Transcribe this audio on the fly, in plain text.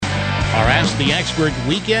Ask the Expert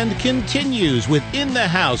weekend continues with In the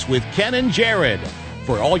House with Ken and Jared.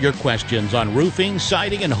 For all your questions on roofing,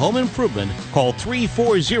 siding, and home improvement, call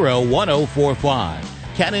 340-1045.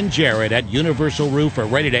 Ken and Jared at Universal Roof are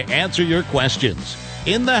ready to answer your questions.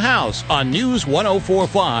 In the House on News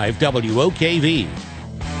 104.5 WOKV.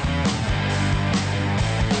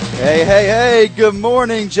 Hey, good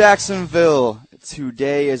morning, Jacksonville.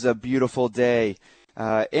 Today is a beautiful day,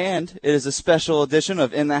 and it is a special edition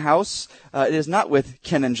of In the House. It is not with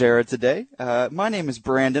Ken and Jared today. My name is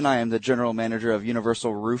Brandan. I am the General Manager of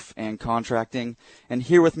Universal Roof and Contracting, and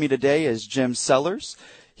here with me today is Jim Sellers.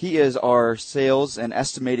 He is our Sales and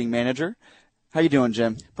Estimating Manager. How you doing,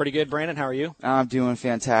 Jim? Pretty good, Brandon. How are you? I'm doing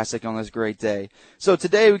fantastic on this great day. So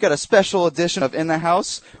today we got a special edition of In the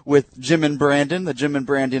House with Jim and Brandan, the Jim and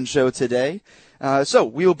Brandan show today. So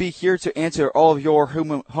we will be here to answer all of your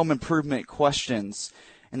home improvement questions.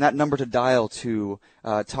 And that number to dial to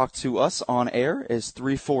talk to us on air is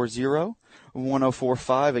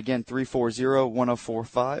 340-1045. Again,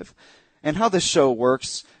 340-1045. And how this show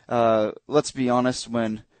works, let's be honest,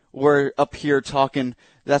 when we're up here talking,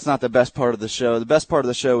 that's not the best part of the show. The best part of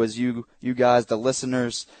the show is you guys, the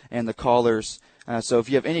listeners, and the callers. So if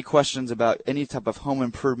you have any questions about any type of home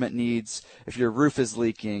improvement needs, if your roof is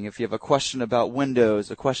leaking, if you have a question about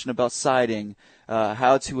windows, a question about siding,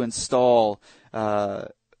 how to install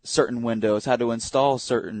certain windows, how to install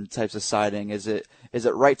certain types of siding, is it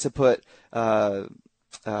right to put a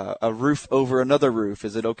roof over another roof?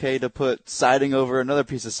 Is it okay to put siding over another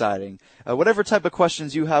piece of siding? Whatever type of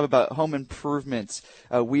questions you have about home improvements,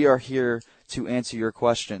 we are here to answer your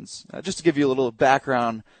questions. Just to give you a little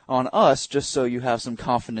background on us, just so you have some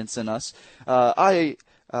confidence in us, I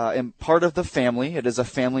am part of the family. It is a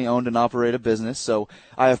family-owned and operated business, so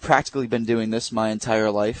I have practically been doing this my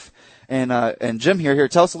entire life. And Jim here,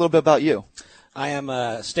 tell us a little bit about you. I am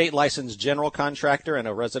a state licensed general contractor and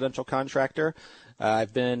a residential contractor.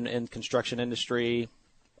 I've been in the construction industry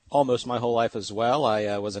almost my whole life as well.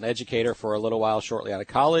 I was an educator for a little while shortly out of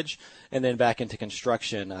college, and then back into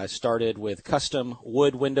construction. I started with custom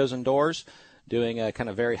wood windows and doors, doing a kind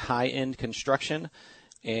of very high-end construction,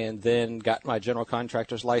 and then got my general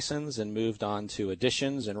contractor's license and moved on to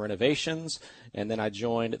additions and renovations. And then I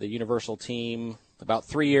joined the Universal team about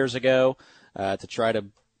 3 years ago to try to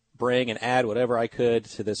bring and add whatever I could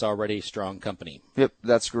to this already strong company. Yep,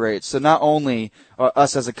 that's great. So not only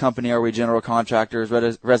us as a company are we general contractors,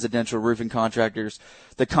 residential roofing contractors,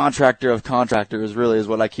 the contractor of contractors really is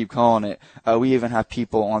what I keep calling it. We even have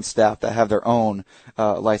people on staff that have their own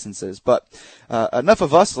licenses. But enough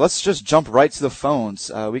of us. Let's just jump right to the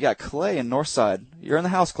phones. We got Clay in Northside. You're in the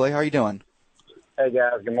house, Clay. How are you doing? Hey,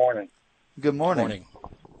 guys. Good morning. Good morning.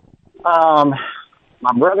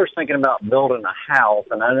 My brother's thinking about building a house,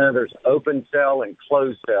 and I know there's open cell and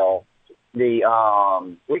closed cell. We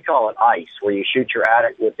call it ice, where you shoot your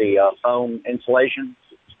attic with the foam insulation.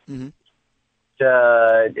 Mm-hmm. Is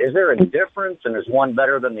there a difference, and is one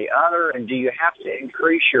better than the other? And do you have to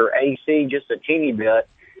increase your AC just a teeny bit?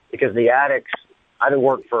 Because the attics, I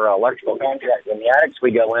work for electrical contract. In the attics we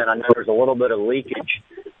go in, I know there's a little bit of leakage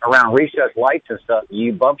around recessed lights and stuff.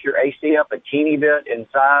 You bump your AC up a teeny bit in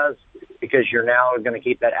size because you're now going to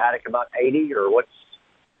keep that attic about 80, or what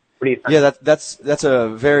do you think? Yeah, that's a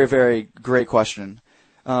very, very great question.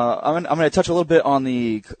 I'm going to touch a little bit on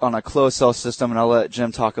a closed cell system, and I'll let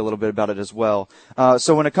Jim talk a little bit about it as well.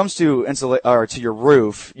 So when it comes to to your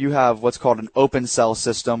roof, you have what's called an open cell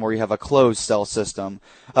system, or you have a closed cell system.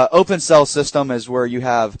 Open cell system is where you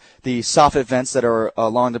have the soffit vents that are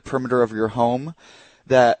along the perimeter of your home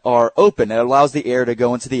that are open. It allows the air to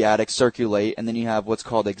go into the attic, circulate, and then you have what's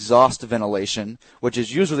called exhaust ventilation, which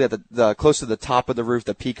is usually at the close to the top of the roof,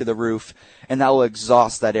 the peak of the roof, and that will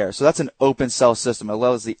exhaust that air. So that's an open cell system. It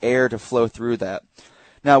allows the air to flow through that.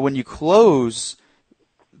 Now, when you close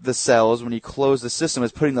the cells, when you close the system,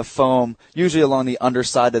 it's putting the foam usually along the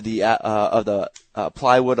underside of the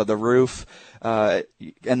plywood of the roof, and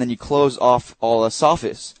then you close off all the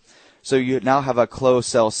soffits. So you now have a closed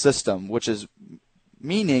cell system, which is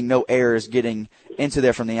meaning no air is getting into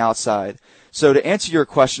there from the outside. So to answer your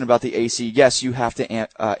question about the AC, yes, you have to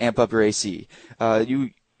amp up your AC.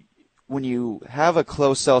 When you have a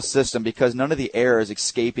closed cell system, because none of the air is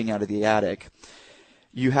escaping out of the attic,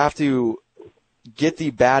 you have to get the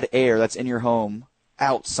bad air that's in your home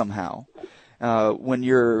out somehow. When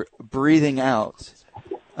you're breathing out,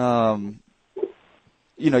 you want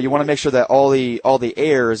to make sure that all the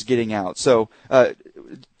air is getting out. So you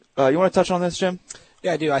want to touch on this, Jim?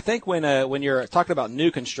 Yeah, I do. I think when you're talking about new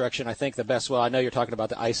construction, I think the best, well, I know you're talking about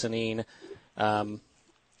the Icynene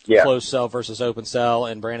closed cell versus open cell,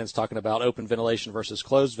 and Brandon's talking about open ventilation versus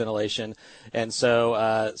closed ventilation, and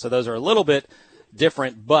so those are a little bit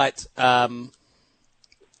different, but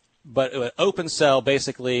open cell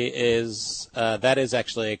basically is that is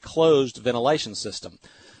actually a closed ventilation system.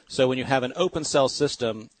 So when you have an open cell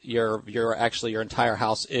system, your entire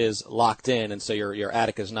house is locked in, and so your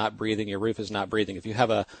attic is not breathing, your roof is not breathing. If you have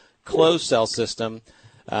a closed cell system,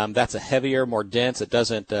 that's a heavier, more dense. It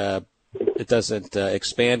doesn't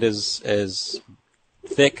expand as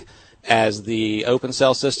thick as the open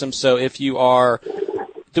cell system. So if you are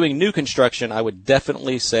doing new construction, I would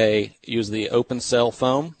definitely say use the open cell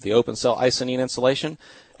foam, the open cell Icynene insulation,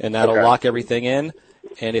 and that'll lock everything in.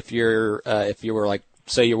 And if you were like,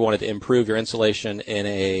 say you wanted to improve your insulation in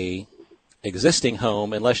a existing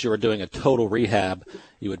home, unless you were doing a total rehab,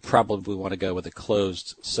 you would probably want to go with a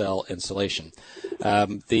closed cell insulation.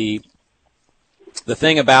 The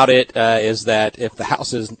thing about it is that if the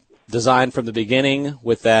house is designed from the beginning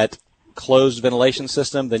with that closed ventilation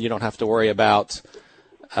system, then you don't have to worry about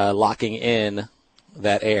locking in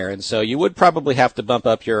that air. And so you would probably have to bump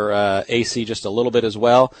up your AC just a little bit as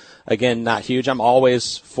well. Again, not huge. I'm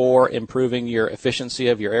always for improving your efficiency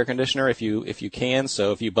of your air conditioner if you can.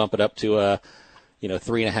 So if you bump it up to a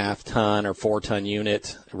 3.5 ton or 4 ton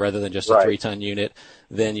unit rather than just a 3 ton unit,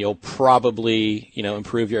 then you'll probably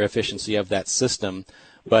improve your efficiency of that system.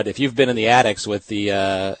 But if you've been in the attics with the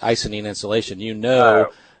Icynene insulation,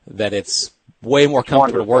 that it's way more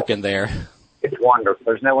comfortable to work in there. It's wonderful.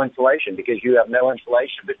 There's no insulation because you have no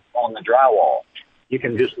insulation but on the drywall. You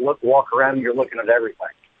can just walk around and you're looking at everything.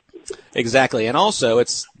 Exactly. And also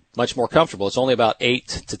it's much more comfortable. It's only about 8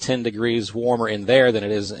 to 10 degrees warmer in there than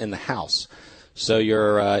it is in the house. So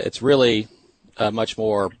it's really a much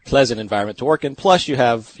more pleasant environment to work in. Plus you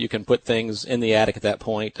can put things in the attic at that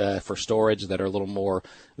point for storage that are a little more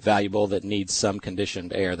valuable, that need some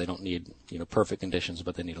conditioned air. They don't need perfect conditions,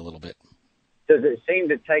 but they need a little bit. Does it seem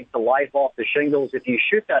to take the life off the shingles? If you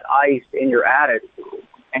shoot that ice in your attic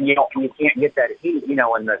and you can't get that heat,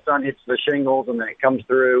 and the sun hits the shingles and then it comes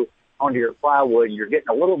through onto your plywood, you're getting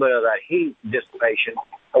a little bit of that heat dissipation.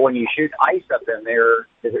 But when you shoot ice up in there,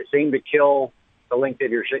 does it seem to kill the length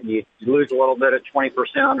of your shingles? You lose a little bit of 20%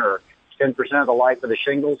 or 10% of the life of the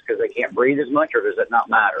shingles because they can't breathe as much, or does it not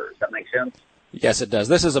matter? Does that make sense? Yes, it does.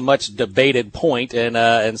 This is a much debated point,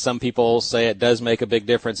 and some people say it does make a big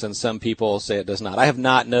difference, and some people say it does not. I have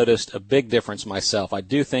not noticed a big difference myself. I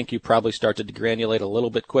do think you probably start to degranulate a little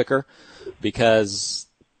bit quicker because,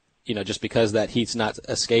 just because that heat's not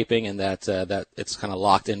escaping and that it's kind of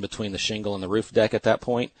locked in between the shingle and the roof deck at that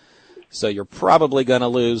point. So you're probably going to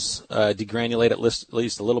lose degranulate at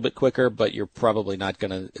least a little bit quicker, but you're probably not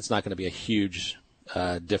going to. It's not going to be a huge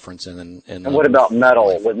difference in. And what about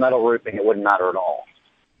metal? With metal roofing, it wouldn't matter at all.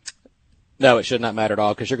 No, it should not matter at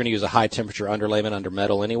all because you're going to use a high temperature underlayment under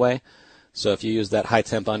metal anyway. So if you use that high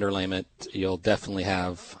temp underlayment, you'll definitely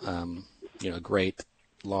have great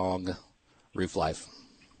long roof life.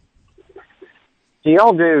 So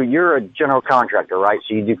you're a general contractor, right?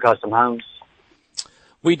 So you do custom homes?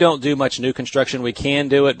 We don't do much new construction. We can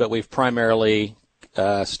do it, but we've primarily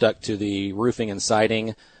stuck to the roofing and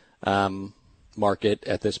siding market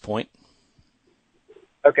at this point.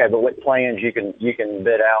 Okay, but what plans you can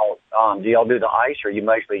bid out? Do y'all do the ice, or you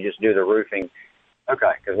mostly just do the roofing?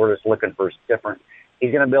 Okay, because we're just looking for different.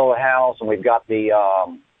 He's going to build a house, and we've got I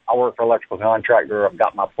work for an electrical contractor. I've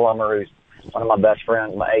got my plumber, who's one of my best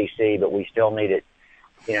friends, my AC, but we still need it,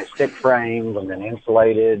 stick framed and then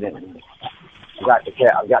insulated, and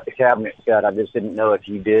I've got the cabinet set. I just didn't know if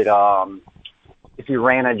you did. If you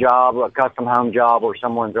ran a custom home job, or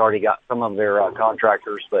someone's already got some of their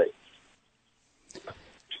contractors, but.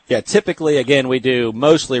 Yeah, typically, again, we do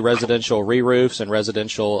mostly residential re-roofs and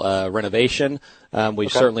residential renovation. We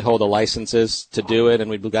certainly hold the licenses to do it, and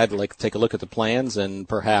we'd be glad to take a look at the plans and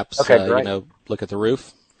perhaps look at the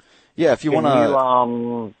roof. Yeah, if you want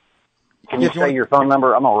to. Can you say your phone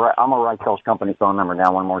number? I'm gonna write y'all's company phone number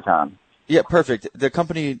down one more time. Yeah, perfect. The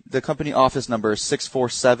company office number is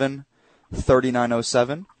 647-3907.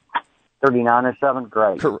 3907,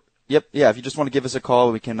 great. Yep. Yeah, if you just want to give us a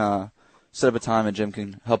call, we can set up a time, and Jim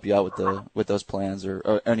can help you out with those plans,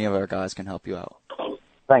 or any of our guys can help you out.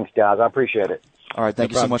 Thanks, guys. I appreciate it. All right.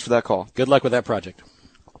 Thank you so much for that call. Good luck with that project.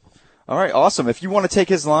 All right. Awesome. If you want to take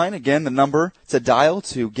his line, again, the number to dial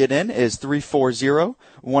to get in is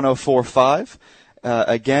 340-1045.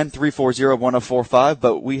 Again, 340-1045.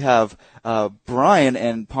 But we have Brian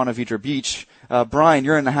in Ponte Vedra Beach. Brian,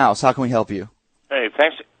 you're in the house. How can we help you? Hey,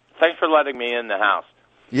 thanks for letting me in the house.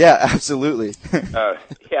 Yeah, absolutely.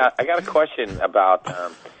 Yeah, I got a question about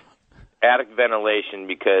attic ventilation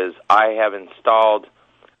because I have installed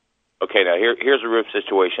Okay, now here's a roof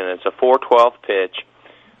situation. It's a 412 pitch.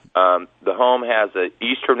 The home has an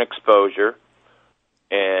eastern exposure,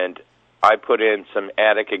 and I put in some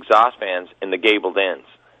attic exhaust fans in the gabled ends.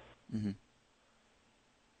 Mm-hmm.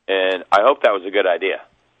 And I hope that was a good idea.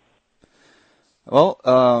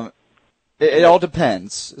 Well, it all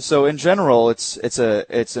depends. So in general, it's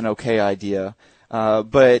an okay idea,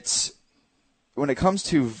 but when it comes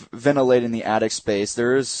to ventilating the attic space,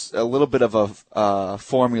 there is a little bit of a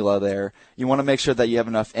formula there. You want to make sure that you have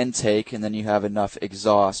enough intake and then you have enough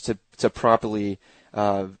exhaust to properly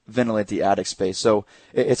ventilate the attic space. So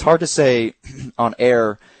it's hard to say on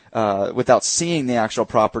air without seeing the actual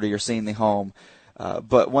property or seeing the home.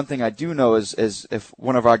 But one thing I do know is if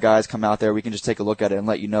one of our guys come out there, we can just take a look at it and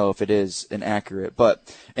let you know if it is inaccurate.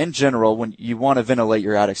 But in general, when you want to ventilate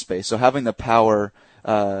your attic space, so having the power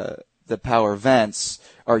vents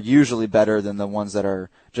are usually better than the ones that are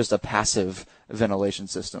just a passive ventilation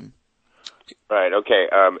system. Right. Okay.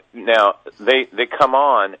 Now they come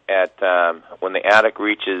on at when the attic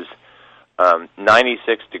reaches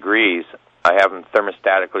 96 degrees. I have them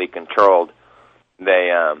thermostatically controlled.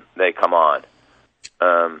 They come on.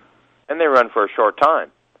 And they run for a short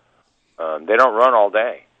time. They don't run all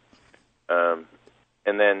day. And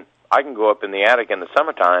then I can go up in the attic in the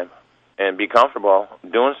summertime and be comfortable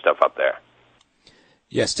doing stuff up there.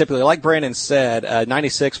 Yes, typically, like Brandon said,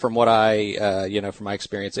 96, from what from my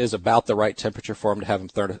experience, is about the right temperature for them to have them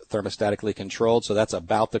thermostatically controlled. So that's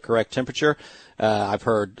about the correct temperature. I've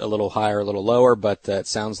heard a little higher, a little lower, but it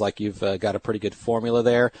sounds like you've got a pretty good formula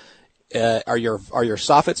there. Are your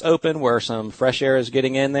soffits open where some fresh air is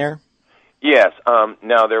getting in there? Yes.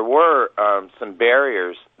 Now there were some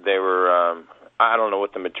barriers. They were I don't know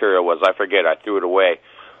what the material was. I forget. I threw it away.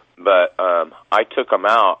 But I took them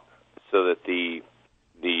out so that the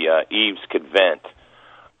eaves could vent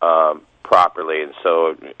properly, and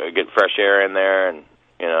so I get fresh air in there, and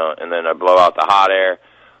then I blow out the hot air.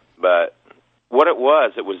 But what it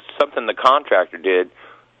was something the contractor did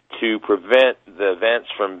to prevent the vents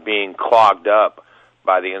from being clogged up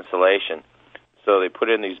by the insulation. So they put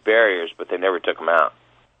in these barriers, but they never took them out.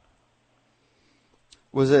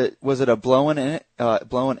 Was it a blown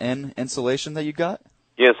in insulation that you got?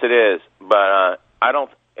 Yes, it is. But I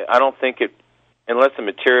don't think it, unless the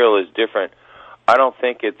material is different. I don't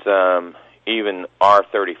think it's even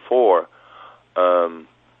R34,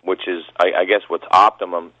 which is I guess what's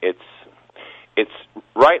optimum. It's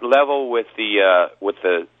right level with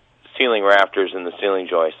the ceiling rafters and the ceiling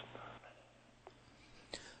joists.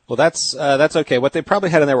 Well, that's okay. What they probably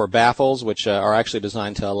had in there were baffles, which are actually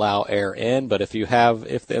designed to allow air in. But if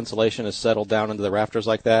the insulation is settled down into the rafters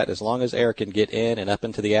like that, as long as air can get in and up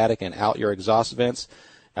into the attic and out your exhaust vents,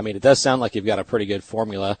 I mean, it does sound like you've got a pretty good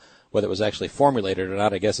formula. Whether it was actually formulated or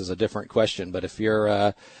not, I guess, is a different question. But if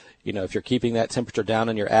you're if you're keeping that temperature down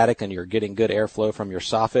in your attic and you're getting good airflow from your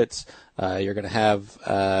soffits, you're going to have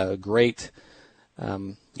great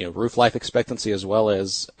roof life expectancy as well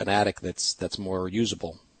as an attic that's more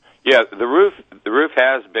usable. Yeah, the roof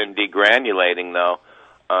has been degranulating though,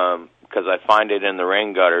 because I find it in the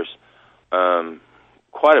rain gutters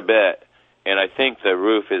quite a bit, and I think the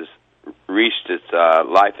roof has reached its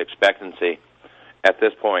life expectancy at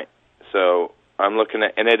this point. So I'm looking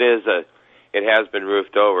at, and it has been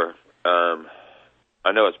roofed over.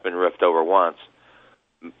 I know it's been roofed over once,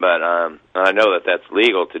 but I know that that's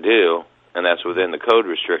legal to do, and that's within the code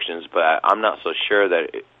restrictions. But I'm not so sure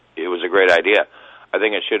that it was a great idea. I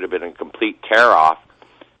think it should have been a complete tear-off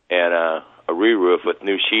and a re-roof with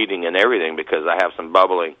new sheeting and everything, because I have some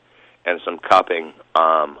bubbling and some cupping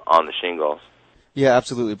on the shingles. Yeah,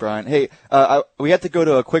 absolutely, Brian. Hey, we have to go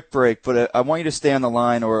to a quick break, but I want you to stay on the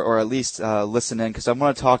line or at least listen in, because I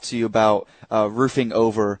want to talk to you about roofing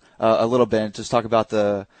over a little bit and just talk about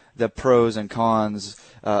the pros and cons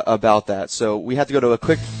about that. So we have to go to a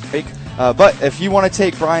quick break. But if you want to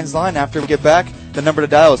take Brian's line after we get back, the number to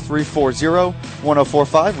dial is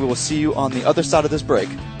 340-1045. We will see you on the other side of this break.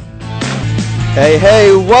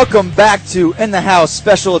 Hey, welcome back to In the House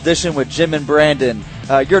Special Edition with Jim and Brandon.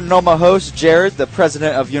 Your NOMA host, Jared, the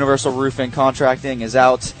president of Universal Roofing Contracting, is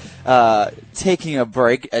out taking a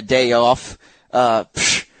break, a day off.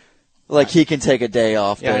 Like he can take a day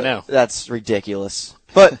off. Yeah, I know. That's ridiculous.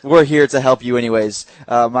 But we're here to help you anyways.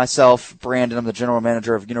 Myself, Brandon, I'm the general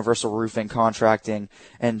manager of Universal Roofing Contracting,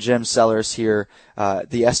 and Jim Sellers here,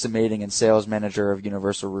 the estimating and sales manager of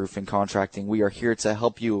Universal Roofing Contracting. We are here to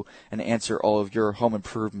help you and answer all of your home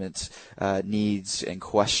improvement needs and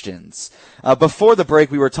questions. Before the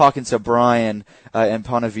break, we were talking to Brian in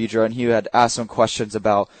Ponte Vedra, and he had asked some questions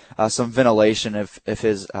about some ventilation, if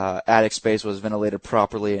his attic space was ventilated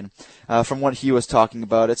properly. And from what he was talking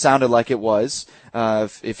about, it sounded like it was.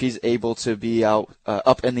 If he's able to be out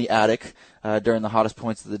up in the attic during the hottest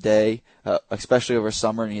points of the day, especially over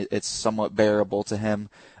summer, and it's somewhat bearable to him,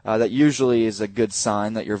 that usually is a good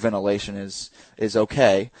sign that your ventilation is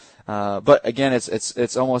okay. But again,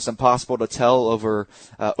 it's almost impossible to tell over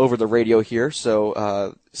the radio here.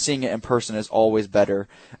 So seeing it in person is always better.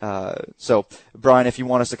 So Brian, if you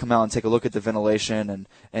want us to come out and take a look at the ventilation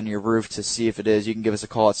and your roof to see if it is, you can give us a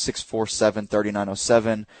call at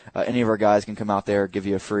 647-3907. Any of our guys can come out there, give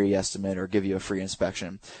you a free estimate or give you a free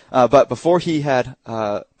inspection. But before he had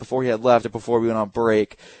left, or before we went on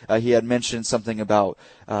break, he had mentioned something about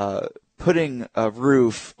putting a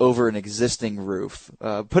roof over an existing roof,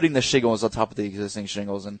 putting the shingles on top of the existing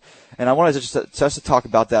shingles. And I wanted to just to talk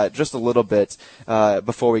about that just a little bit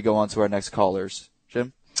before we go on to our next callers.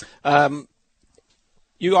 Jim?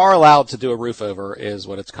 You are allowed to do a roof over, is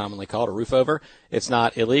what it's commonly called, a roof over. It's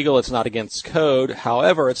not illegal. It's not against code.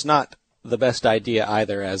 However, it's not the best idea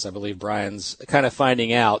either, as I believe Brian's kind of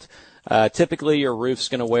finding out. Typically, your roof's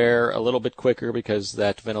going to wear a little bit quicker because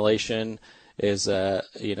that ventilation is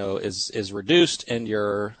reduced, and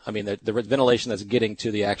the ventilation that's getting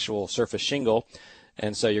to the actual surface shingle,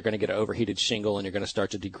 and so you're going to get an overheated shingle, and you're going to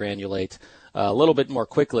start to degranulate a little bit more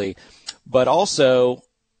quickly. But also,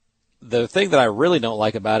 the thing that I really don't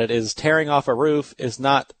like about it is tearing off a roof is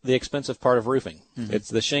not the expensive part of roofing. Mm-hmm. It's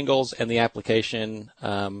the shingles and the application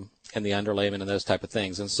and the underlayment and those type of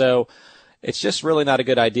things. And so it's just really not a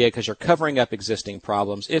good idea because you're covering up existing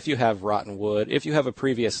problems. If you have rotten wood, if you have a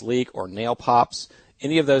previous leak or nail pops,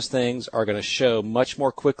 any of those things are going to show much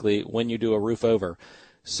more quickly when you do a roof over.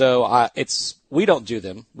 So we don't do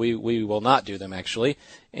them. We will not do them, actually.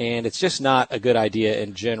 And it's just not a good idea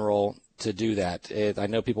in general to do that. I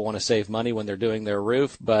know people want to save money when they're doing their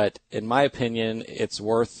roof, but in my opinion, it's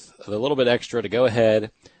worth a little bit extra to go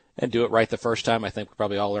ahead and do it right the first time. I think we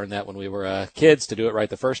probably all learned that when we were kids, to do it right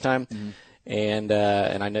the first time. Mm-hmm. And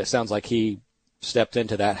I know it sounds like he stepped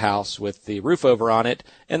into that house with the roof over on it,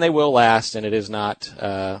 and they will last. And it is not,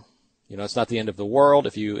 it's not the end of the world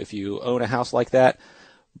if you own a house like that.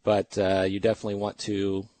 But you definitely want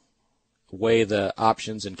to weigh the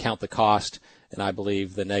options and count the cost. And I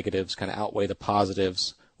believe the negatives kind of outweigh the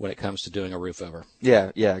positives when it comes to doing a roof over.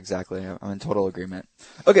 Yeah, exactly. I'm in total agreement.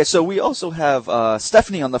 Okay, so we also have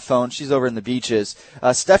Stephanie on the phone. She's over in the beaches.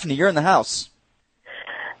 Stephanie, you're in the house.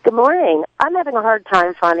 Good morning. I'm having a hard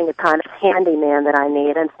time finding a kind of handyman that I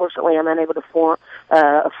need. Unfortunately, I'm unable to afford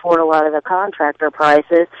a lot of the contractor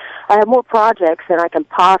prices. I have more projects than I can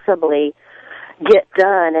possibly get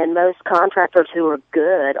done, and most contractors who are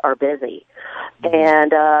good are busy.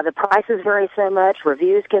 And the prices vary so much.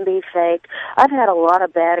 Reviews can be faked. I've had a lot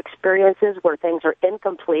of bad experiences where things are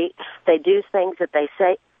incomplete. They do things that they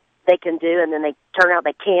say they can do, and then they turn out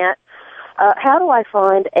they can't. How do I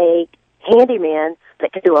find a handyman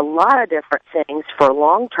that can do a lot of different things for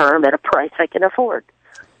long term at a price I can afford?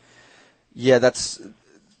 Yeah, that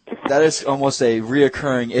is almost a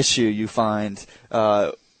reoccurring issue you find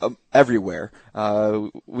everywhere.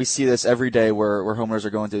 We see this every day where homeowners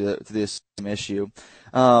are going through this same issue.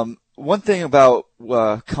 One thing about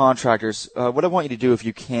contractors, what I want you to do if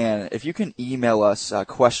you can email us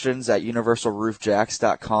questions at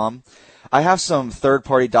universalroofjacks.com. I have some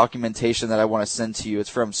third-party documentation that I want to send to you. It's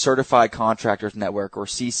from Certified Contractors Network, or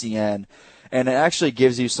CCN, and it actually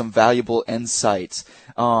gives you some valuable insights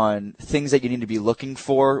on things that you need to be looking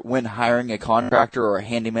for when hiring a contractor or a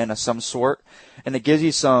handyman of some sort. And it gives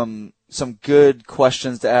you some good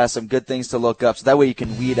questions to ask, some good things to look up, so that way you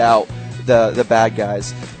can weed out the bad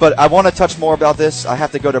guys. But I want to touch more about this. I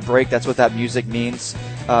have to go to break. That's what that music means.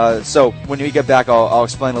 So when we get back, I'll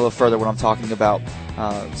explain a little further what I'm talking about.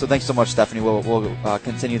 So thanks so much, Stephanie. We'll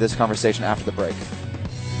continue this conversation after the break.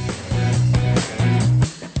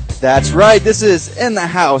 That's right. This is In the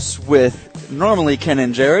House with normally Ken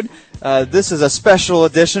and Jared. This is a special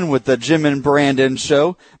edition with the Jim and Brandon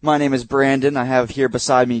show. My name is Brandon. I have here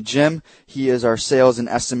beside me Jim. He is our sales and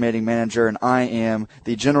estimating manager, and I am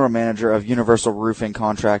the general manager of Universal Roofing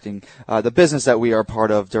Contracting, the business that we are part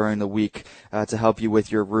of during the week to help you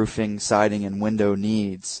with your roofing, siding, and window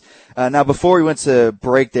needs. Now, before we went to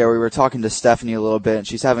break there, we were talking to Stephanie a little bit, and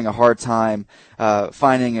she's having a hard time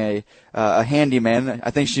finding a handyman.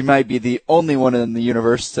 I think she might be the only one in the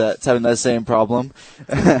universe that's having that same problem.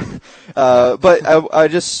 But I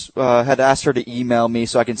just had asked her to email me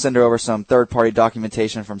so I can send her over some third-party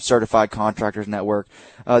documentation from Certified Contractors Network.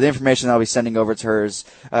 The information I'll be sending over to her is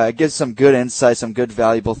gives some good insight, some good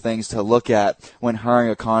valuable things to look at when hiring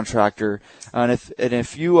a contractor. And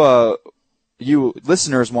if you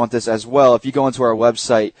listeners want this as well, if you go into our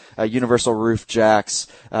website,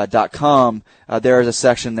 universalroofjacks.com, there is a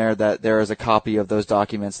section there that there is a copy of those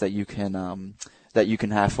documents that you can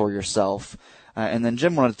have for yourself. And then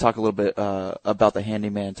Jim wanted to talk a little bit about the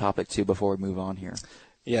handyman topic too before we move on here.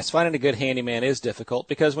 Yes, finding a good handyman is difficult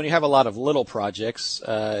because when you have a lot of little projects,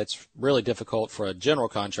 it's really difficult for a general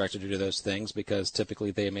contractor to do those things because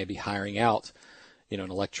typically they may be hiring out, an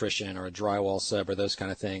electrician or a drywall sub or those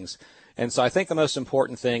kind of things. And so I think the most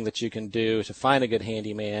important thing that you can do to find a good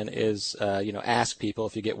handyman is, ask people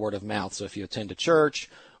if you get word of mouth. So if you attend a church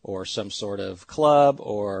or some sort of club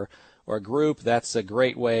or a group, that's a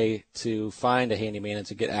great way to find a handyman and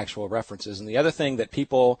to get actual references. And the other thing that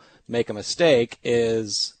people make a mistake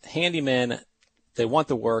is handymen, they want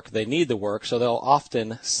the work, they need the work, so they'll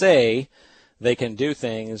often say they can do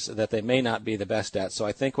things that they may not be the best at. So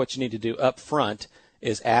I think what you need to do up front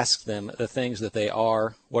is ask them the things that they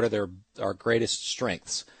are, what are our greatest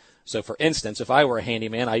strengths. So for instance, if I were a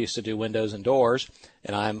handyman, I used to do windows and doors,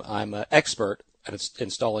 and I'm an expert at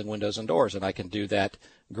installing windows and doors, and I can do that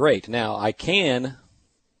great. Now, I can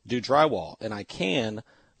do drywall, and I can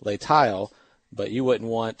lay tile, but you wouldn't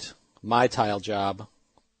want my tile job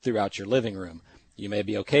throughout your living room. You may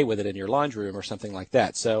be okay with it in your laundry room or something like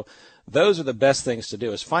that. So those are the best things to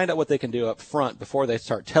do, is find out what they can do up front before they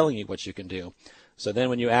start telling you what you can do. So then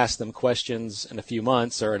when you ask them questions in a few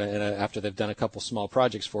months or after they've done a couple small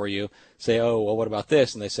projects for you, say, oh, well, what about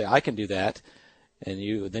this? And they say, I can do that. And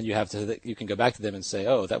you can go back to them and say,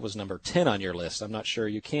 oh, that was number 10 on your list. I'm not sure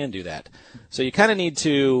you can do that. So you kind of need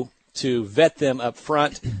to vet them up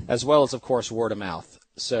front as well as, of course, word of mouth.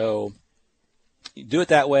 So you do it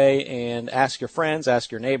that way and ask your friends,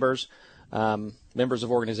 ask your neighbors, members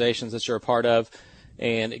of organizations that you're a part of,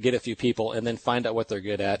 and get a few people and then find out what they're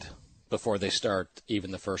good at before they start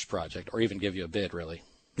even the first project or even give you a bid, really.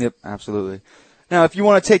 Yep, absolutely. Now, if you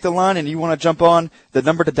want to take the line and you want to jump on, the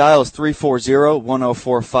number to dial is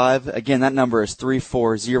 340-1045. Again, that number is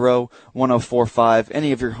 340-1045.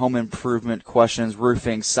 Any of your home improvement questions,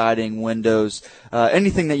 roofing, siding, windows,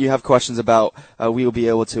 anything that you have questions about, we will be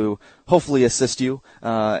able to hopefully assist you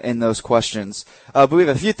in those questions. But we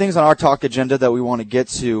have a few things on our talk agenda that we want to get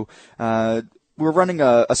to. We're running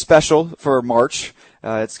a special for March.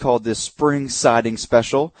 It's called the Spring Siding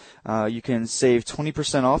Special. You can save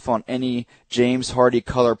 20% off on any James Hardie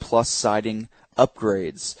Color Plus siding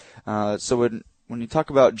upgrades. So when you talk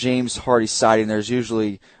about James Hardie siding, there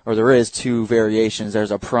is two variations. There's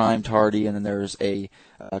a primed Hardie and then there's a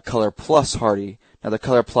Color Plus Hardie. Now the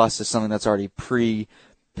Color Plus is something that's already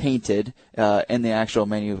pre-painted in the actual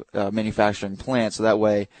manufacturing plant, so that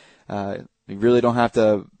way you really don't have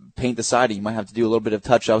to paint the siding. You might have to do a little bit of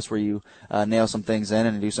touch-ups where you nail some things in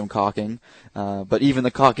and do some caulking, but even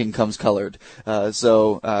the caulking comes colored.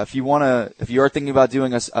 So if you are thinking about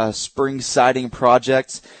doing a spring siding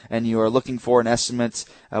project and you are looking for an estimate,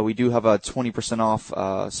 we do have a 20% off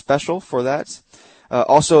special for that.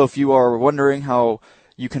 Also, if you are wondering how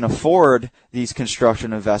you can afford these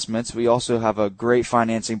construction investments, we also have a great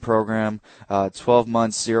financing program, 12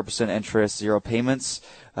 months, 0% interest, 0 payments.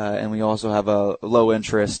 And we also have a low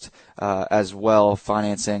interest as well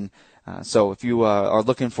financing. So if you are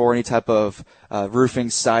looking for any type of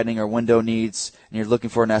roofing, siding, or window needs, and you're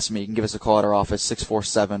looking for an estimate, you can give us a call at our office,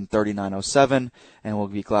 647-3907, and we'll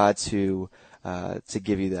be glad to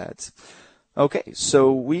give you that. Okay,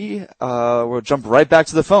 so we'll jump right back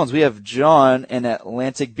to the phones. We have John in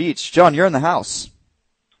Atlantic Beach. John, you're in the house.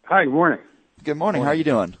 Hi, good morning. Good morning. How are you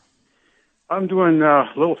doing? I'm doing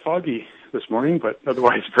a little foggy this morning, but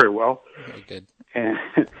otherwise very well. Very good.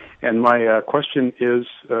 And my question is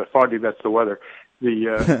foggy. That's the weather.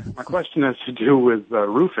 My question has to do with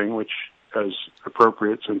roofing, which is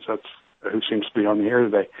appropriate since that's who seems to be on the air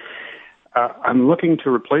today. I'm looking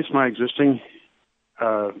to replace my existing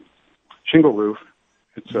shingle roof.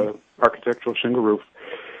 It's a architectural shingle roof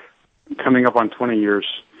coming up on 20 years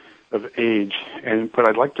of age, but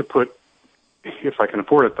I'd like to put, if I can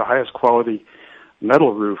afford it, the highest quality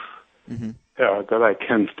metal roof that I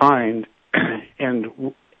can find. And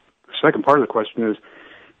the second part of the question is,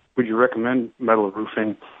 would you recommend metal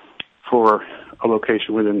roofing for a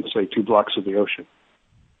location within, say, 2 blocks of the ocean?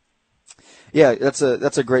 Yeah, that's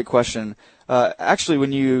a great question. Actually,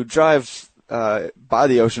 when you drive by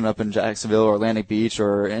the ocean up in Jacksonville or Atlantic Beach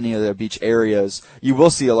or any of the beach areas, you will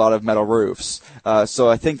see a lot of metal roofs. So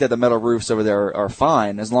I think that the metal roofs over there are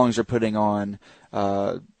fine as long as you're putting on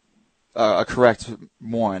a correct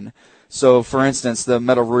one. So, for instance, the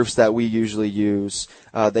metal roofs that we usually use,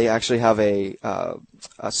 they actually have a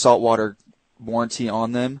saltwater warranty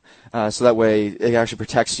on them, so that way it actually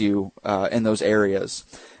protects you in those areas.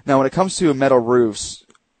 Now, when it comes to metal roofs,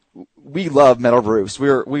 we love metal roofs.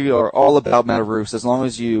 We are all about metal roofs as long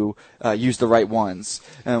as you use the right ones.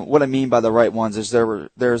 And what I mean by the right ones is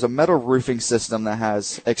there's a metal roofing system that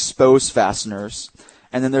has exposed fasteners,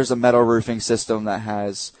 and then there's a metal roofing system that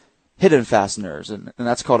has hidden fasteners, and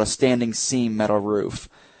that's called a standing seam metal roof.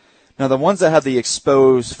 Now, the ones that have the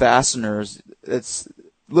exposed fasteners, it's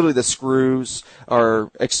literally the screws are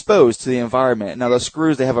exposed to the environment. Now, the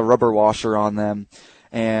screws, they have a rubber washer on them,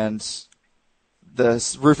 and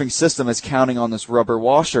the roofing system is counting on this rubber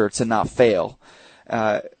washer to not fail.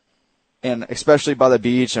 And especially by the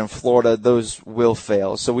beach in Florida, those will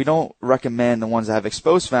fail. So we don't recommend the ones that have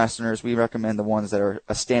exposed fasteners. We recommend the ones that are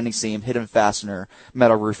a standing seam, hidden fastener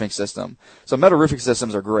metal roofing system. So metal roofing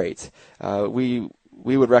systems are great. We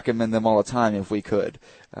would recommend them all the time if we could.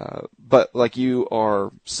 But like you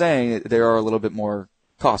are saying, they are a little bit more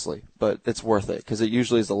costly, but it's worth it because it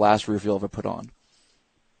usually is the last roof you'll ever put on.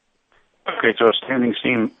 Okay, so a standing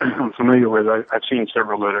seam I'm familiar with. I've seen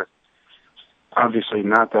several that are obviously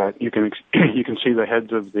not that. You can see the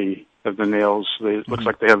heads of the nails. It looks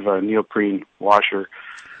like they have a neoprene washer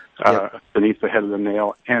beneath the head of the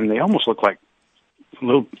nail, and they almost look like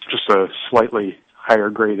just a slightly higher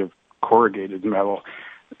grade of corrugated metal,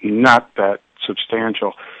 not that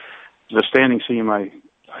substantial. The standing seam, I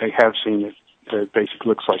have seen it. It basically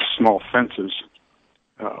looks like small fences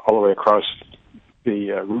all the way across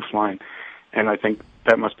the roof line, and I think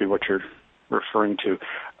that must be what you're referring to.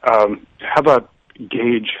 How about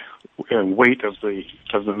gauge and weight of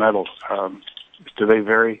the metal? Do they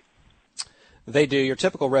vary? They do. Your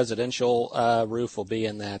typical residential roof will be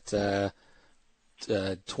in that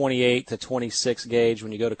 28 to 26 gauge.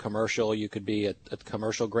 When you go to commercial, you could be at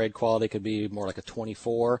commercial grade quality, could be more like a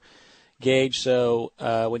 24 gauge. So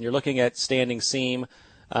when you're looking at standing seam,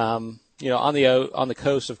 on the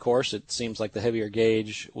coast, of course, it seems like the heavier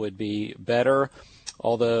gauge would be better.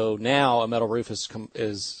 Although now a metal roof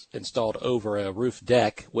is installed over a roof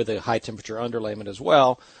deck with a high temperature underlayment as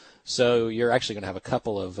well, so you're actually going to have a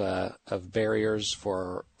couple of barriers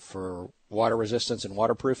for water resistance and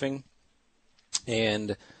waterproofing.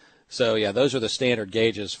 And so those are the standard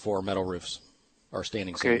gauges for metal roofs or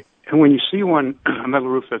standing seam. Okay, and when you see a metal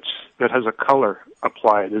roof that has a color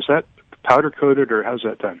applied, is that powder coated or how's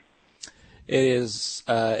that done? It is.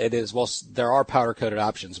 Well, there are powder coated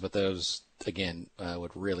options, but those again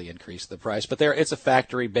would really increase the price. But it's a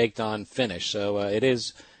factory baked on finish, so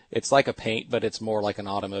it's like a paint, but it's more like an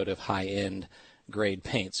automotive high end grade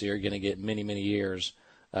paint. So you're going to get many, many years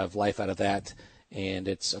of life out of that, and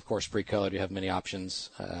it's of course pre-colored. You have many options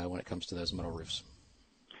when it comes to those metal roofs.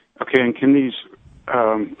 Okay, and can these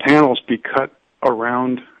panels be cut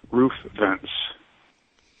around roof vents?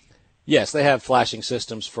 Yes, they have flashing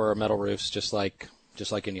systems for metal roofs, just like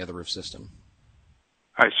any other roof system.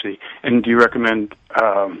 I see. And do you recommend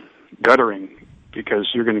guttering because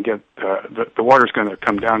you're going to get the water's going to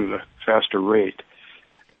come down at a faster rate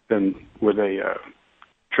than with a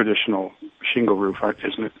traditional shingle roof,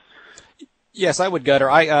 isn't it? Yes, I would gutter.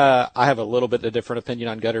 I have a little bit of a different opinion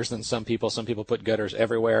on gutters than some people. Some people put gutters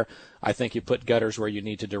everywhere. I think you put gutters where you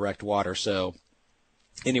need to direct water. So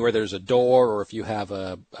anywhere there's a door, or if you have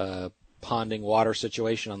a ponding water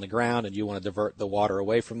situation on the ground and you want to divert the water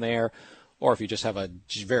away from there, or if you just have a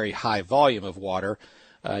very high volume of water,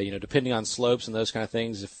 depending on slopes and those kind of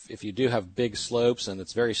things, if you do have big slopes and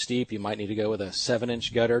it's very steep, you might need to go with a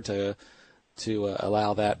 7-inch gutter to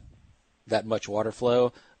allow that much water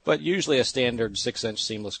flow. But usually a standard 6-inch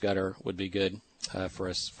seamless gutter would be good for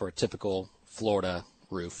a typical Florida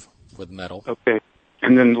roof with metal. Okay.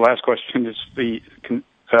 And then the last question is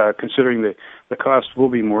considering the cost will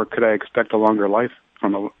be more, could I expect a longer life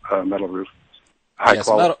from a metal roof? High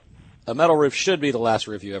quality? A metal roof should be the last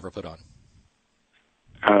roof you ever put on.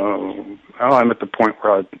 I'm at the point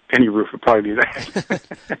where any roof would probably be that.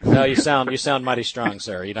 No, you sound mighty strong,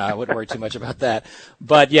 sir. I wouldn't worry too much about that.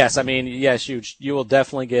 But yes, you will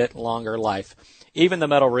definitely get longer life. Even the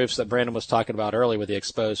metal roofs that Brandon was talking about earlier with the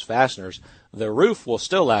exposed fasteners, the roof will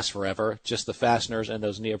still last forever. Just the fasteners and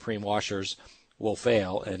those neoprene washers will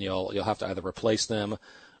fail, and you'll have to either replace them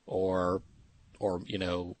or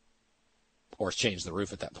change the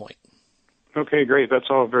roof at that point. Okay, great. That's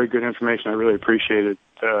all very good information. I really appreciate it.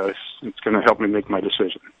 It's going to help me make my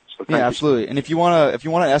decision. So thank you. Absolutely. And if you want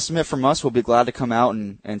an estimate from us, we'll be glad to come out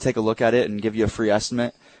and take a look at it and give you a free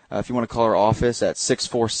estimate. If you want to call our office at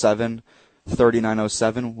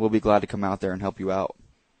 647-3907, we'll be glad to come out there and help you out.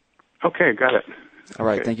 Okay, got it. All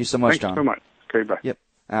right. Okay. Thank you so much, John. John. Thanks so much. Okay, bye. Yep.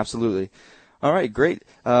 Absolutely. All right, great.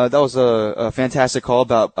 That was a fantastic call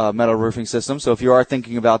about metal roofing systems. So if you are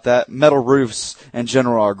thinking about that, metal roofs in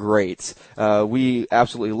general are great. We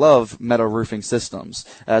absolutely love metal roofing systems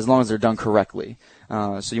as long as they're done correctly.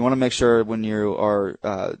 So you want to make sure when you are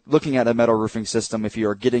looking at a metal roofing system, if you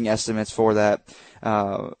are getting estimates for that,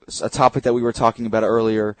 a topic that we were talking about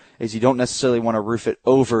earlier is you don't necessarily want to roof it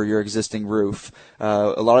over your existing roof.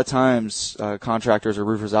 A lot of times, contractors or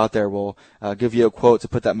roofers out there will give you a quote to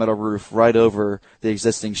put that metal roof right over the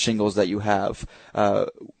existing shingles that you have.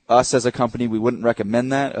 Us as a company, we wouldn't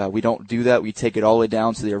recommend that. We don't do that. We take it all the way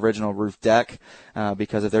down to the original roof deck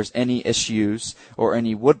because if there's any issues or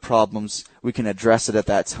any wood problems, we can address it at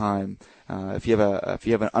that time. If you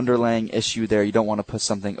have an underlying issue there, you don't want to put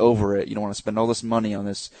something over it. You don't want to spend all this money on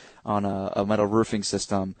a metal roofing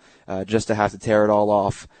system just to have to tear it all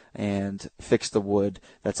off and fix the wood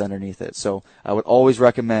that's underneath it. So I would always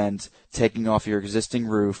recommend taking off your existing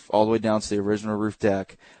roof all the way down to the original roof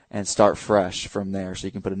deck and start fresh from there. So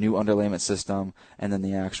you can put a new underlayment system and then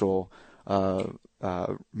the actual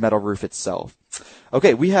metal roof itself.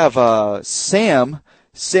 Okay, we have Sam.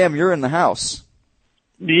 Sam, you're in the house.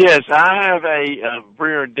 Yes, I have a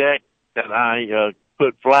rear deck that I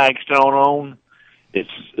put flagstone on. It's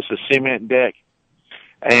a cement deck,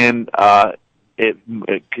 and it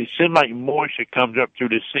seems like moisture comes up through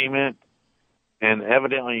the cement. And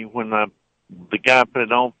evidently, when the guy put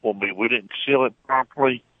it on for me, we didn't seal it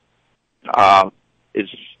properly.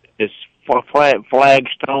 It's flat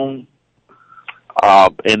flagstone,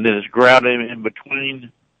 and then it's grouted in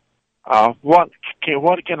between. What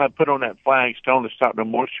can I put on that flagstone to stop the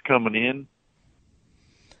moisture coming in?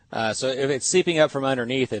 So if it's seeping up from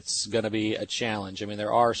underneath, it's going to be a challenge. I mean,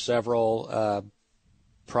 there are several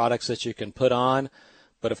products that you can put on,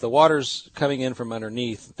 but if the water's coming in from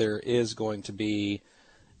underneath, there is going to be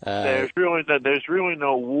there's really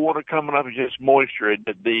no water coming up. It's just moisture.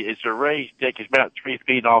 It's a raised deck. It's about 3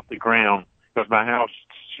 feet off the ground because my house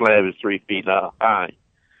slab is 3 feet high.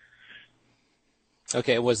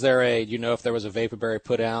 Okay, was there if there was a vapor barrier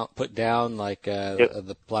put down like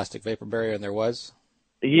the plastic vapor barrier, and there was?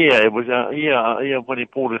 Yeah, it was. When they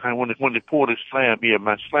poured the slab,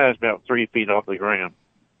 my slab's about 3 feet off the ground.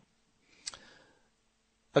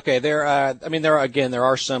 Okay, there are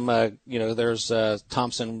some, there's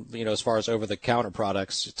Thompson, as far as over-the-counter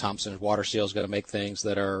products, Thompson's Water Seal is going to make things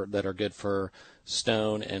that are good for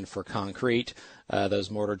stone and for concrete. Those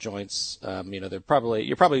mortar joints, you're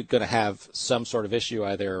probably going to have some sort of issue,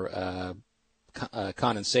 either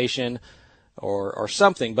condensation or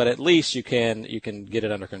something, but at least you can get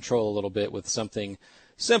it under control a little bit with something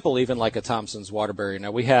simple, even like a Thompson's water barrier.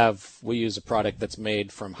 Now we use a product that's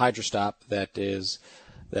made from Hydrostop that's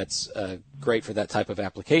great for that type of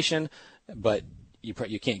application, but you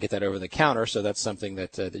can't get that over the counter, so that's something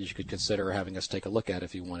that you could consider having us take a look at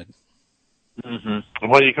if you wanted. Mm-hmm.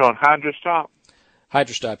 What do you call it, Hydrostop?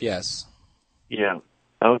 Hydrostop, yes. Yeah.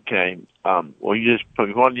 Okay. Well, you just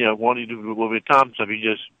what do you do with Thompson?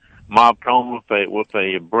 You just mop it on with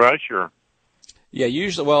a brush, or? Yeah,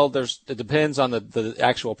 usually. Well, it depends on the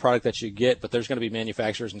actual product that you get, but there's going to be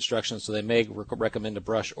manufacturer's instructions, so they may recommend a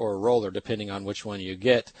brush or a roller depending on which one you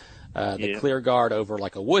get. The clear guard over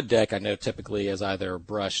like a wood deck, I know typically is either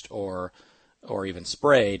brushed or even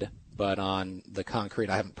sprayed, but on the concrete,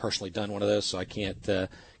 I haven't personally done one of those, so I can't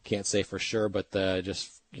say for sure. But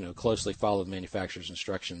just closely follow the manufacturer's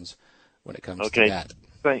instructions when it comes to that.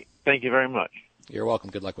 Thank you very much. You're welcome.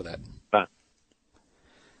 Good luck with that. Bye.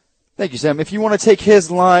 Thank you, Sam. If you want to take his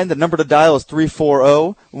line, the number to dial is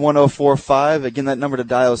 340-1045. Again, that number to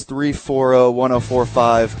dial is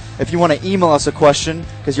 340-1045. If you want to email us a question,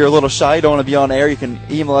 because you're a little shy, you don't want to be on air, you can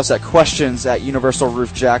email us at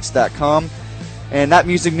questions@universalroofjacks.com. And that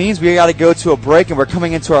music means we got to go to a break, and we're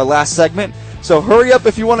coming into our last segment. So hurry up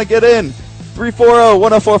if you want to get in.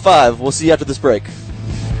 340-1045. We'll see you after this break.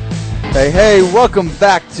 Hey, welcome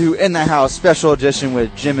back to In the House Special Edition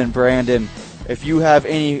with Jim and Brandon. If you have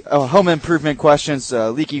any home improvement questions,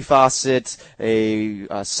 a leaky faucet, a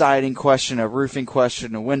siding question, a roofing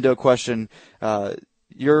question, a window question,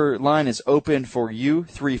 your line is open for you,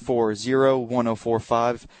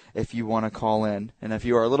 340-1045, if you want to call in. And if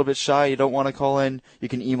you are a little bit shy, you don't want to call in, you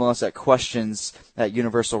can email us at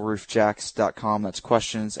questions@universalroofjacks.com. That's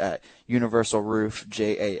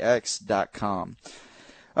questions@universalroofjacks.com.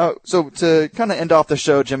 So to kind of end off the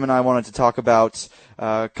show, Jim and I wanted to talk about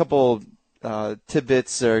a couple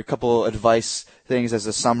tidbits or a couple advice things as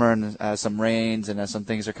the summer and as some rains and as some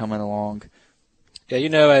things are coming along? Yeah,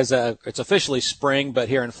 it's officially spring, but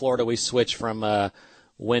here in Florida we switch from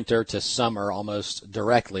winter to summer almost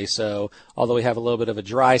directly. So although we have a little bit of a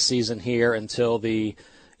dry season here until the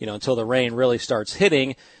rain really starts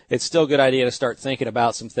hitting, it's still a good idea to start thinking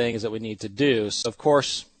about some things that we need to do. So of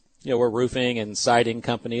course, we're roofing and siding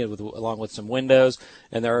company along with some windows,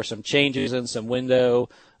 and there are some changes in some window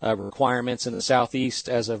requirements in the southeast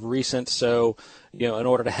as of recent. So, in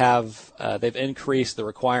order to have, they've increased the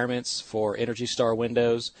requirements for Energy Star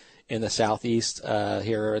windows in the southeast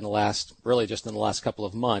here in the last couple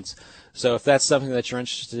of months. So if that's something that you're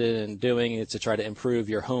interested in doing, it's to try to improve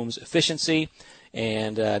your home's efficiency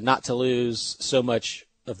and not to lose so much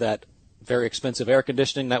of that very expensive air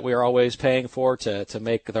conditioning that we are always paying for to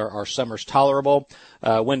make our summers tolerable.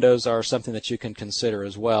 Windows are something that you can consider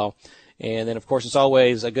as well. And then, of course, it's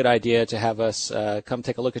always a good idea to have us come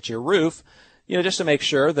take a look at your roof, just to make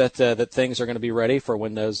sure that things are going to be ready for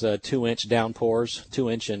when those 2-inch downpours,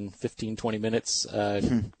 2-inch in 15, 20 minutes,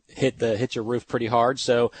 hit your roof pretty hard.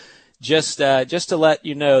 So just to let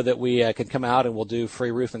you know that we can come out and we'll do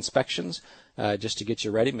free roof inspections. Just to get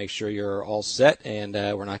you ready, make sure you're all set, and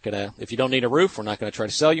we're not gonna. If you don't need a roof, we're not gonna try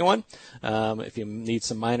to sell you one. If you need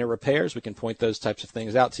some minor repairs, we can point those types of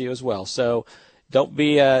things out to you as well. So don't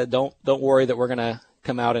worry that we're gonna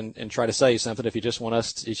come out and try to sell you something. If you just want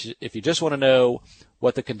to know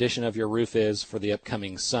what the condition of your roof is for the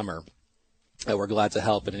upcoming summer, we're glad to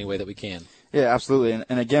help in any way that we can. Yeah, absolutely.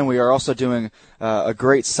 And again, we are also doing a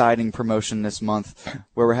great siding promotion this month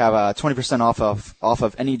where we have 20% off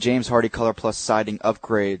of any James Hardie Color Plus siding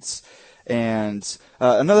upgrades. And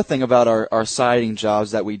another thing about our siding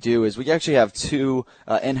jobs that we do is we actually have 2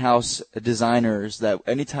 in-house designers that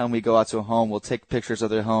anytime we go out to a home, we'll take pictures of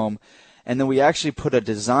their home, and then we actually put a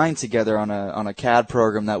design together on a CAD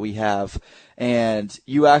program that we have, and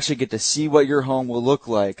you actually get to see what your home will look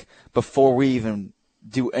like before we even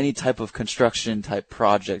do any type of construction type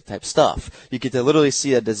project type stuff. You get to literally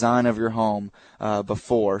see a design of your home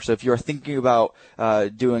before. So if you're thinking about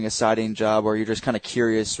doing a siding job, or you're just kind of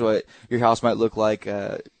curious what your house might look like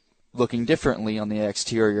looking differently on the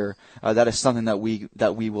exterior, that is something that we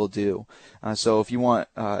will do. So if you want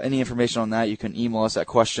any information on that, you can email us at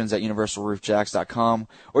questions@universalroofjacks.com,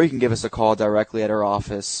 or you can give us a call directly at our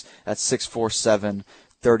office at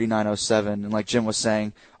 647-3907. And like Jim was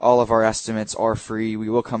saying, all of our estimates are free. We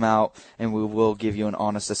will come out and we will give you an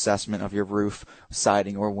honest assessment of your roof,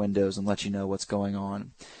 siding, or windows and let you know what's going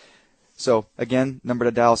on. So again, number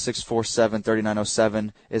to dial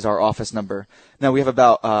 647-3907 is our office number. Now we have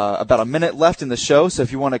about a minute left in the show, so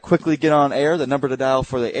if you want to quickly get on air, the number to dial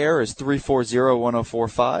for the air is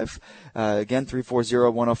 340-1045. Again,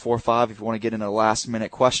 340-1045 if you want to get in a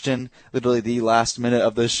last-minute question, literally the last minute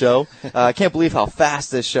of the show. I can't believe how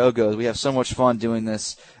fast this show goes. We have so much fun doing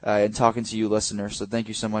this and talking to you listeners, so thank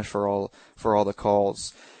you so much for all the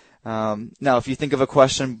calls. Now, if you think of a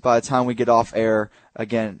question by the time we get off air,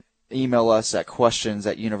 again, email us at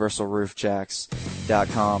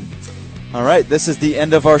questions@universalroofjacks.com. All right, this is the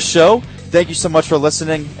end of our show. Thank you so much for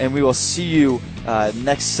listening, and we will see you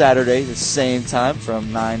next Saturday, the same time,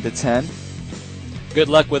 from 9 to 10. Good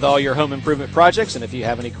luck with all your home improvement projects, and if you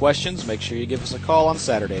have any questions, make sure you give us a call on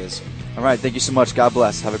Saturdays. All right, thank you so much. God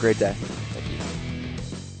bless. Have a great day. Thank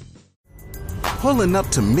you. Pulling up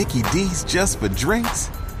to Mickey D's just for drinks?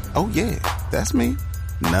 Oh, yeah, that's me.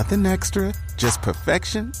 Nothing extra, just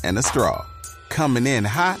perfection and a straw. Coming in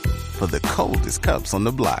hot for the coldest cups on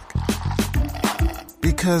the block.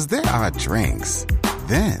 Because there are drinks.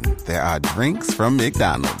 Then there are drinks from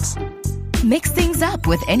McDonald's. Mix things up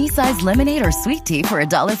with any size lemonade or sweet tea for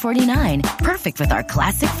 $1.49. Perfect with our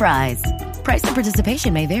classic fries. Price and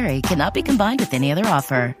participation may vary. Cannot be combined with any other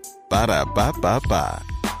offer. Ba-da-ba-ba-ba.